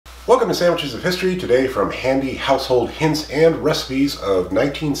Welcome to Sandwiches of History, today from Handy Household Hints and Recipes of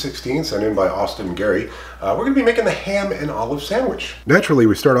 1916, sent in by Austin and Gary. We're going to be making the ham and olive sandwich. Naturally,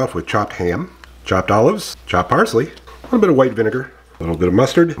 we start off with chopped ham, chopped olives, chopped parsley, a little bit of white vinegar, a little bit of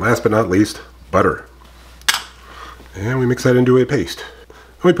mustard, last but not least, butter. And we mix that into a paste.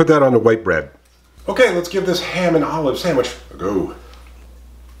 And we put that on the white bread. Okay, let's give this ham and olive sandwich a go.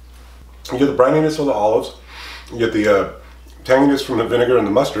 You get the browniness of the olives, you get the tanginess from the vinegar and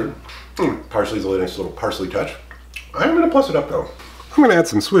the mustard. Parsley's a nice little parsley touch. I'm going to plus it up though. I'm going to add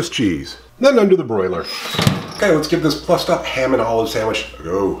some Swiss cheese, then under the broiler. Okay, let's give this plussed up ham and olive sandwich a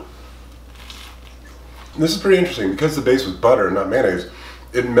go. And this is pretty interesting because the base was butter and not mayonnaise.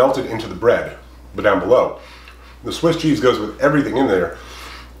 It melted into the bread, but down below. The Swiss cheese goes with everything in there.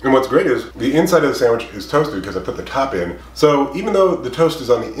 And what's great is the inside of the sandwich is toasted because I put the top in. So even though the toast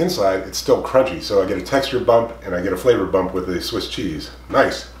is on the inside, it's still crunchy. So I get a texture bump and I get a flavor bump with the Swiss cheese.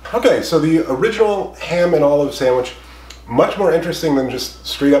 Nice. Okay, so the original ham and olive sandwich, much more interesting than just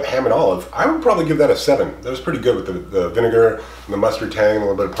straight up ham and olive. I would probably give that a 7. That was pretty good with the vinegar and the mustard tang, a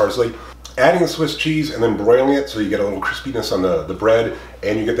little bit of parsley. Adding the Swiss cheese and then broiling it so you get a little crispiness on the bread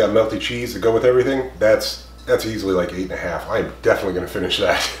and you get that melty cheese to go with everything, that's easily like 8.5. I'm definitely going to finish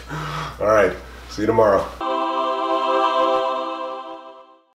that. All right, see you tomorrow.